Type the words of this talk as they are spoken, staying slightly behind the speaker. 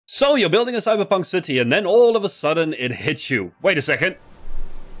So you're building a cyberpunk city and then all of a sudden it hits you. Wait a second.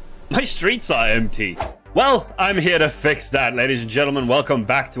 My streets are empty. Well, I'm here to fix that, ladies and gentlemen. Welcome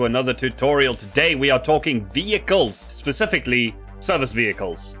back to another tutorial. Today we are talking vehicles, specifically service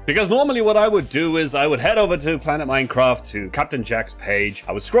vehicles. Because normally what I would do is I would head over to Planet Minecraft to Captain Jack's page.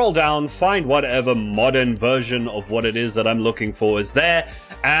 I would scroll down, find whatever modern version of what it is that I'm looking for is there,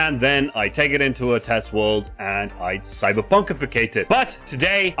 and then I take it into a test world and I'd cyberpunkificate it. But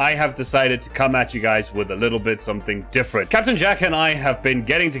today I have decided to come at you guys with a little bit something different. Captain Jack and I have been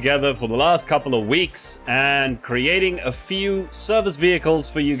getting together for the last couple of weeks and creating a few service vehicles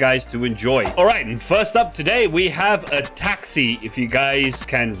for you guys to enjoy. All right, and first up today we have a taxi. If you guys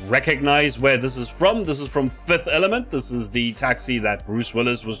can recognize where this is from Fifth Element. This is the taxi that Bruce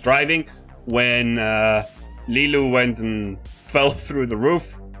Willis was driving when Lilu went and fell through the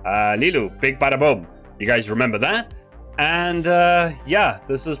roof. Lilu, big bada boom. You guys remember that? And yeah,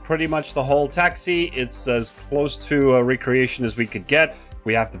 this is pretty much the whole taxi. It's as close to a recreation as we could get.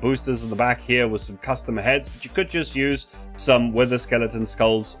 We have the boosters in the back here with some custom heads, but you could just use some wither skeleton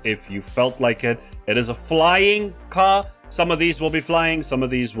skulls if you felt like it. It is a flying car. Some of these will be flying, some of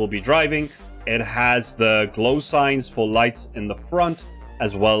these will be driving. It has the glow signs for lights in the front,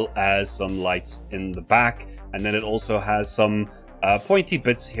 as well as some lights in the back. And then it also has some pointy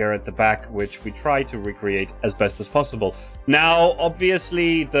bits here at the back, which we try to recreate as best as possible. Now,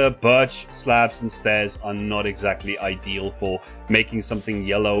 obviously, the birch slabs and stairs are not exactly ideal for making something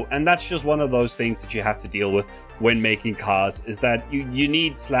yellow. And that's just one of those things that you have to deal with when making cars, is that you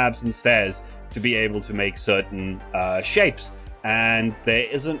need slabs and stairs to be able to make certain shapes. And there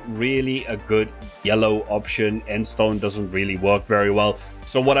isn't really a good yellow option. Endstone doesn't really work very well.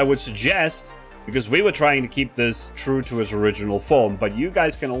 So what I would suggest, because we were trying to keep this true to its original form, but you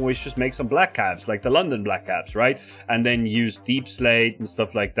guys can always just make some black caps, like the London black caps, right? And then use deep slate and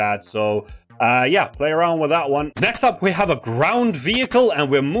stuff like that. So yeah, play around with that one. Next up, we have a ground vehicle, and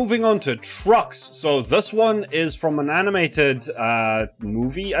we're moving on to trucks. So this one is from an animated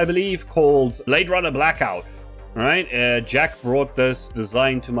movie, I believe, called Blade Runner Blackout. All right, Jack brought this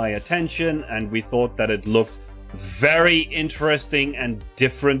design to my attention, and we thought that it looked very interesting and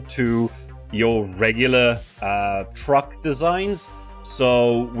different to your regular truck designs.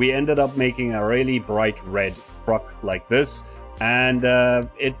 So we ended up making a really bright red truck like this. And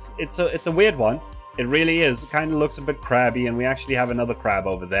it's a weird one. It really is. It kind of looks a bit crabby, and we actually have another crab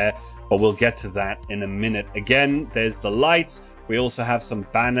over there, but we'll get to that in a minute. Again, there's the lights. We also have some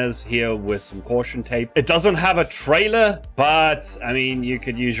banners here with some caution tape. It doesn't have a trailer, but I mean, you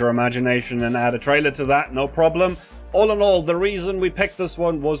could use your imagination and add a trailer to that, no problem. All in all, the reason we picked this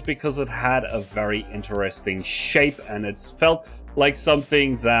one was because it had a very interesting shape, and it felt like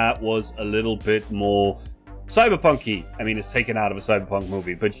something that was a little bit more cyberpunky. I mean, it's taken out of a cyberpunk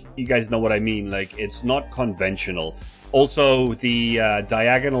movie, but you guys know what I mean. Like, it's not conventional. Also, the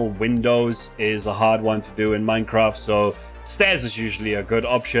diagonal windows is a hard one to do in Minecraft, so stairs is usually a good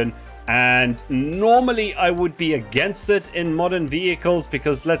option. And normally I would be against it in modern vehicles,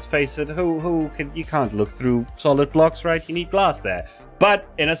 because let's face it, you can't look through solid blocks, right? You need glass there. But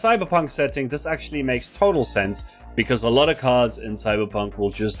in a cyberpunk setting, this actually makes total sense, because a lot of cars in cyberpunk will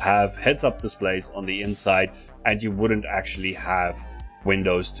just have heads-up displays on the inside, and you wouldn't actually have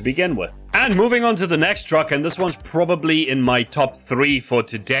windows to begin with. And moving on to the next truck, and this one's probably in my top 3 for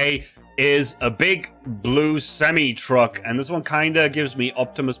today, is a big blue semi-truck. And this one kind of gives me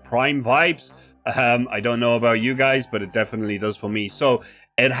Optimus Prime vibes. I don't know about you guys, but it definitely does for me. So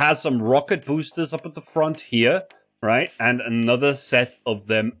it has some rocket boosters up at the front here, right? And another set of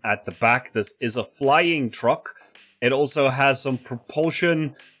them at the back. This is a flying truck. It also has some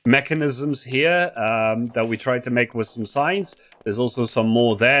propulsion mechanisms here that we tried to make with some signs. There's also some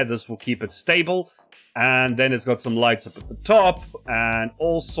more there. This will keep it stable. And then it's got some lights up at the top and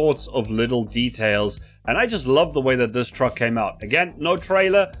all sorts of little details. And I just love the way that this truck came out. Again, no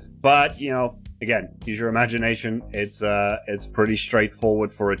trailer, but, you know, again, use your imagination. It's pretty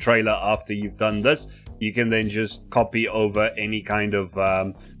straightforward for a trailer. After you've done this, you can then just copy over any kind of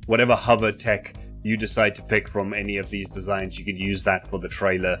whatever hover tech you decide to pick from any of these designs. You could use that for the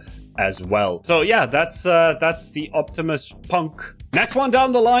trailer as well. So yeah, that's the Optimus Punk. Next one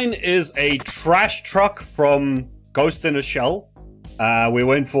down the line is a trash truck from Ghost in a Shell. We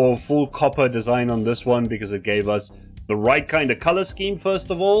went for full copper design on this one because it gave us the right kind of color scheme,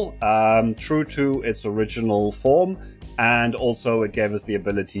 first of all, true to its original form, and also it gave us the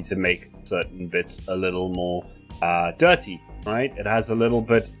ability to make certain bits a little more dirty, right? It has a little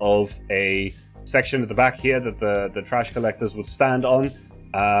bit of a section at the back here that the trash collectors would stand on.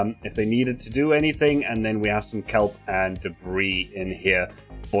 if they needed to do anything. And then we have some kelp and debris in here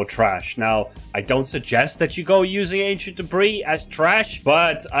for trash. Now, I don't suggest that you go using ancient debris as trash,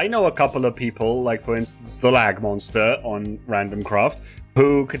 but I know a couple of people, like for instance the lag monster on Random Craft,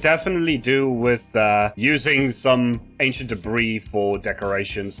 who could definitely do with using some ancient debris for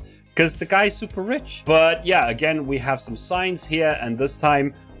decorations, because the guy's super rich. But yeah, again, we have some signs here, and this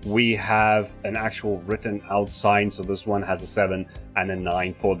time we have an actual written out sign. So this one has a 7 and a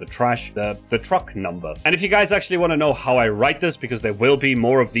 9 for the trash, the truck number. And if you guys actually want to know how I write this, because there will be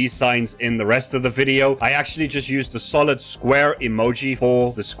more of these signs in the rest of the video, I actually just used the solid square emoji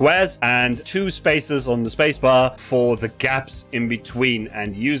for the squares and 2 spaces on the spacebar for the gaps in between.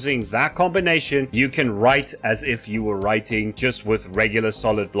 And using that combination, you can write as if you were writing just with regular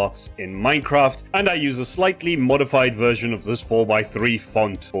solid blocks in Minecraft. And I use a slightly modified version of this 4x3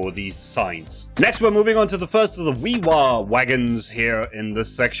 font for these signs. Next, we're moving on to the first of the WeeWah wagons here in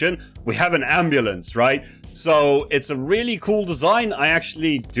this section. We have an ambulance, right? So it's a really cool design. I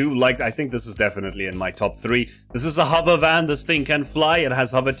actually do like, I think this is definitely in my top 3. This is a hover van. This thing can fly. It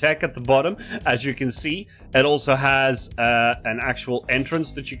has hover tech at the bottom, as you can see. It also has an actual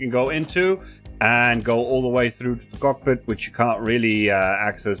entrance that you can go into and go all the way through to the cockpit, which you can't really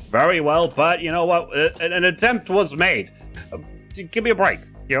access very well. But you know what? An attempt was made. Give me a break.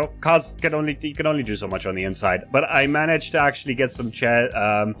 You know, cars can only do so much on the inside. But I managed to actually get some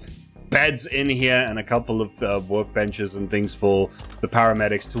beds in here and a couple of workbenches and things for the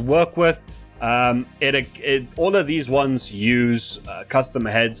paramedics to work with. All of these ones use custom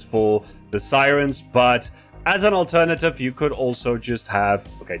heads for the sirens, but as an alternative, you could also just have...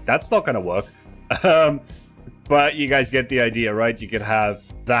 Okay, that's not going to work. But you guys get the idea, right? You could have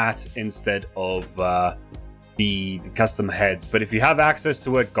that instead of... the custom heads. But if you have access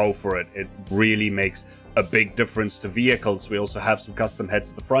to it, go for it. It really makes a big difference to vehicles. We also have some custom heads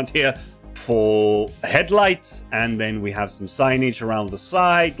at the front here for headlights, and then we have some signage around the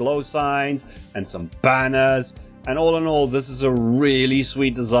side, glow signs, and some banners. And all in all, this is a really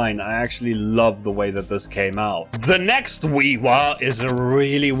sweet design. I actually love the way that this came out. The next WeeWah is a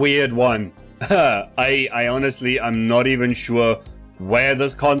really weird one. I honestly, I'm not even sure where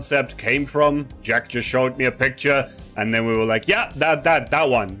this concept came from. Jack just showed me a picture, and then we were like, yeah, that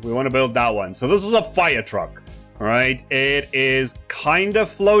one. We want to build that one. So this is a fire truck, right? It is kind of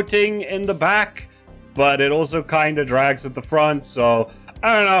floating in the back, but it also kind of drags at the front. So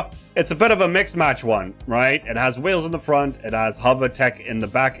I don't know. It's a bit of a mixed match one, right? It has wheels in the front. It has hover tech in the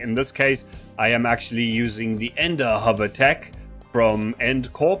back. In this case, I am actually using the Ender hover tech from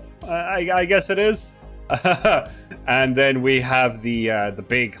End Corp, I guess it is. And then we have the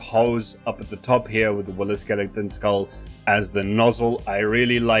big hose up at the top here with the Willa skeleton skull as the nozzle. I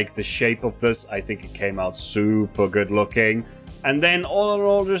really like the shape of this. I think it came out super good looking. And then all in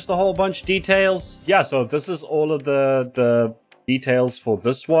all, just a whole bunch of details. Yeah, so this is all of the details for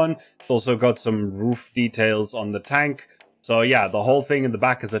this one. It's also got some roof details on the tank. So yeah, the whole thing in the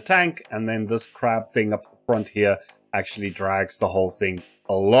back is a tank, and then this crab thing up the front here actually drags the whole thing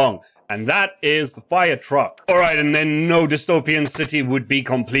along. And that is the fire truck. All right, and then no dystopian city would be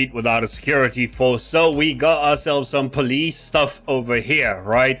complete without a security force. So we got ourselves some police stuff over here,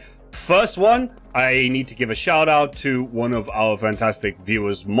 right? First one, I need to give a shout out to one of our fantastic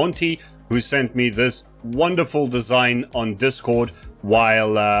viewers, Monty, who sent me this wonderful design on Discord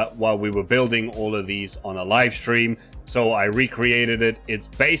while we were building all of these on a live stream. So I recreated it. It's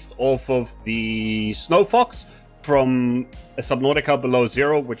based off of the Snow Fox from Subnautica Below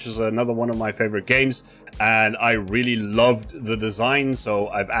Zero, which is another one of my favorite games, and I really loved the design. So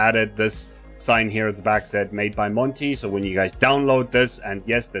I've added this sign here at the back said made by Monty. So when you guys download this, and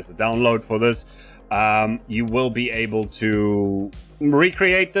yes, there's a download for this, you will be able to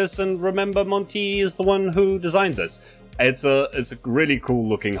recreate this and remember Monty is the one who designed this. It's a really cool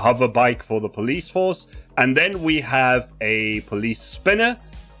looking hover bike for the police force. And then we have a police spinner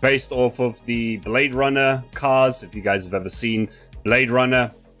based off of the Blade Runner cars. If you guys have ever seen Blade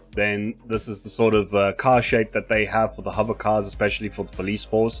Runner, then this is the sort of car shape that they have for the hover cars, especially for the police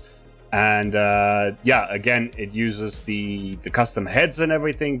force. And yeah, again, it uses the custom heads and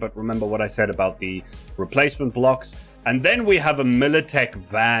everything, but remember what I said about the replacement blocks. And then we have a Militech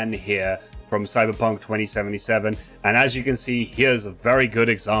van here from Cyberpunk 2077. And as you can see, here's a very good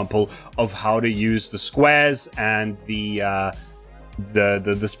example of how to use the squares and the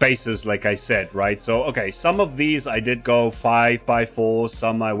spaces, like I said, right? So okay, some of these I did go 5x4,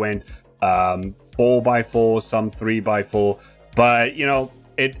 some I went 4x4, some 3x4, but you know,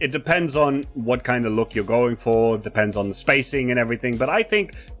 it depends on what kind of look you're going for, depends on the spacing and everything. But I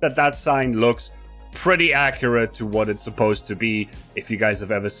think that sign looks pretty accurate to what it's supposed to be, if you guys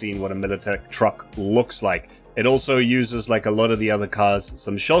have ever seen what a Militech truck looks like. It also uses, like a lot of the other cars,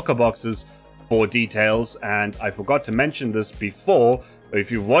 some shulker boxes for details, and I forgot to mention this before. If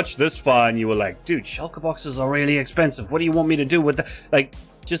you've watched this far and you were like, dude, shulker boxes are really expensive, what do you want me to do with that? Like,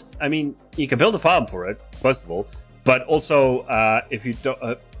 just, I mean, you can build a farm for it, first of all, but also, if you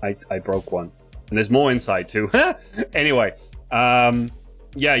don't, I broke one, and there's more inside too. Anyway,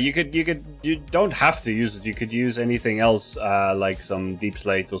 yeah, you don't have to use it. You could use anything else, like some deep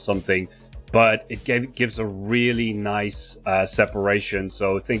slate or something, but it gives a really nice separation.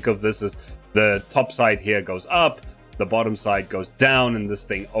 So think of this as the top side here goes up, the bottom side goes down, and this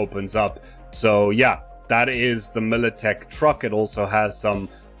thing opens up. So yeah, that is the Militech truck. It also has some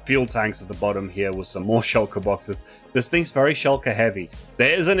fuel tanks at the bottom here with some more shulker boxes. This thing's very shulker heavy.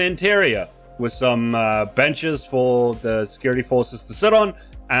 There is an interior with some benches for the security forces to sit on,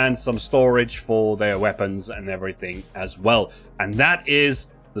 and some storage for their weapons and everything as well. And that is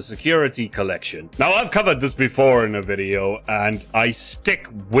the security collection. Now, I've covered this before in a video, and I stick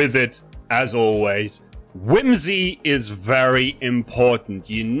with it as always. Whimsy is very important.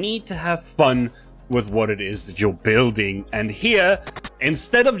 You need to have fun with what it is that you're building. And here,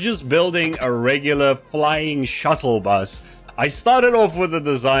 instead of just building a regular flying shuttle bus, I started off with a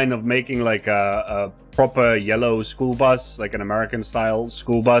design of making like a proper yellow school bus, like an American style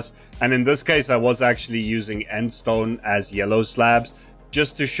school bus. And in this case, I was actually using end stone as yellow slabs,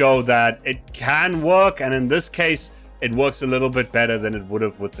 just to show that it can work. And in this case, it works a little bit better than it would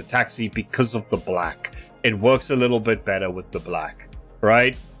have with the taxi because of the black. It works a little bit better with the black,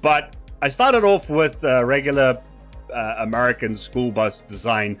 right? But I started off with a regular American school bus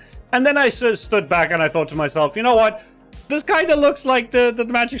design. And then I stood back and I thought to myself, you know what? This kind of looks like the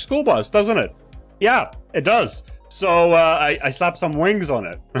Magic School Bus, doesn't it? Yeah, it does. So I slapped some wings on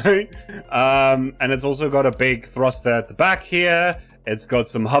it, right? And it's also got a big thruster at the back here. It's got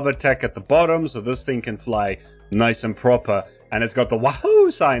some hover tech at the bottom, so this thing can fly nice and proper. And it's got the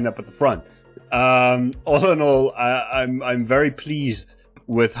Wahoo sign up at the front. All in all, I'm very pleased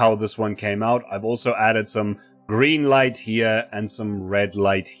with how this one came out. I've also added some green light here and some red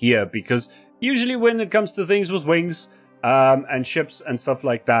light here, because usually when it comes to things with wings and ships and stuff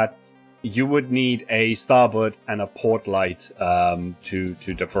like that, you would need a starboard and a port light to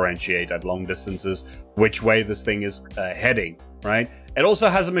differentiate at long distances which way this thing is heading, right? It also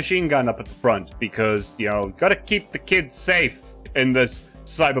has a machine gun up at the front because, you know, gotta keep the kids safe in this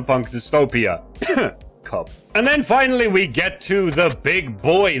cyberpunk dystopia. And then finally we get to the big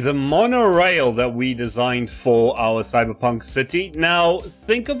boy, the monorail that we designed for our cyberpunk city. Now,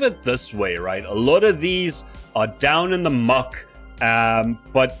 think of it this way, right? A lot of these are down in the muck,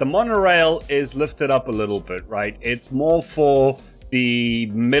 but the monorail is lifted up a little bit, right? It's more for the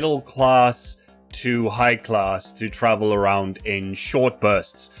middle class to high class to travel around in short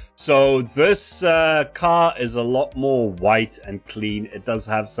bursts. So this car is a lot more white and clean. It does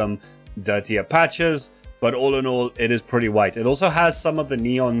have some dirtier patches, but all in all, it is pretty white. It also has some of the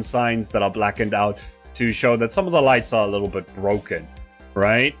neon signs that are blackened out to show that some of the lights are a little bit broken,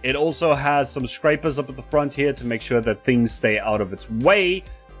 right? It also has some scrapers up at the front here to make sure that things stay out of its way.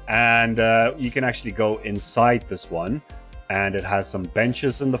 And you can actually go inside this one. And it has some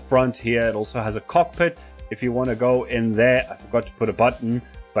benches in the front here. It also has a cockpit if you want to go in there. I forgot to put a button,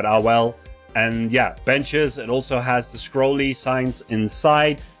 but ah well. And yeah, benches. It also has the scrolly signs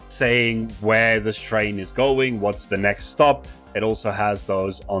inside saying where this train is going, what's the next stop. It also has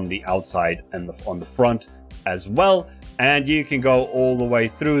those on the outside and on the front as well. And you can go all the way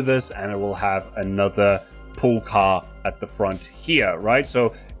through this and it will have another pool car at the front here, right?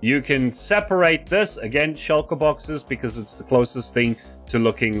 So you can separate this, again, shulker boxes, because it's the closest thing to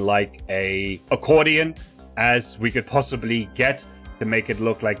looking like a accordion as we could possibly get, to make it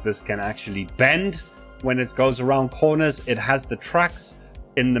look like this can actually bend when it goes around corners. It has the tracks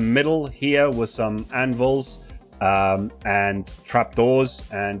in the middle here with some anvils and trapdoors,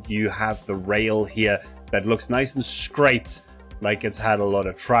 and you have the rail here that looks nice and scraped, like it's had a lot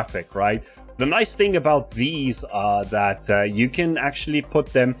of traffic, right? The nice thing about these are that you can actually put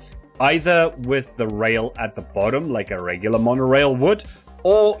them either with the rail at the bottom, like a regular monorail would,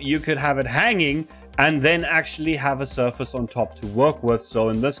 or you could have it hanging and then actually have a surface on top to work with. So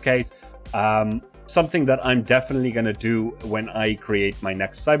in this case, something that I'm definitely going to do when I create my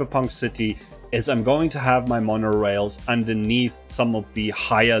next cyberpunk city is I'm going to have my monorails underneath some of the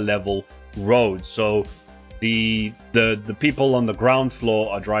higher level roads. So the people on the ground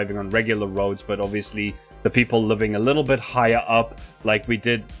floor are driving on regular roads, but obviously the people living a little bit higher up, like we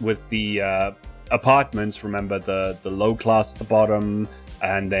did with the apartments, remember the low class at the bottom,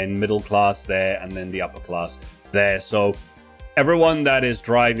 and then middle class there, and then the upper class there. So everyone that is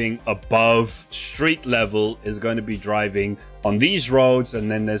driving above street level is going to be driving on these roads,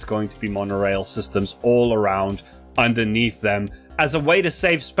 and then there's going to be monorail systems all around underneath them as a way to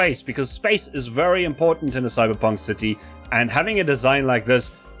save space, because space is very important in a cyberpunk city, and having a design like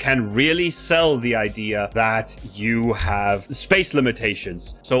this can really sell the idea that you have space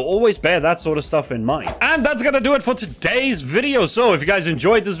limitations. So always bear that sort of stuff in mind. And that's gonna do it for today's video. So if you guys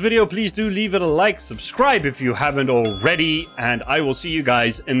enjoyed this video, please do leave it a like, subscribe if you haven't already, and I will see you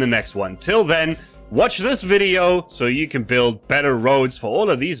guys in the next one. Till then, watch this video so you can build better roads for all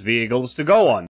of these vehicles to go on.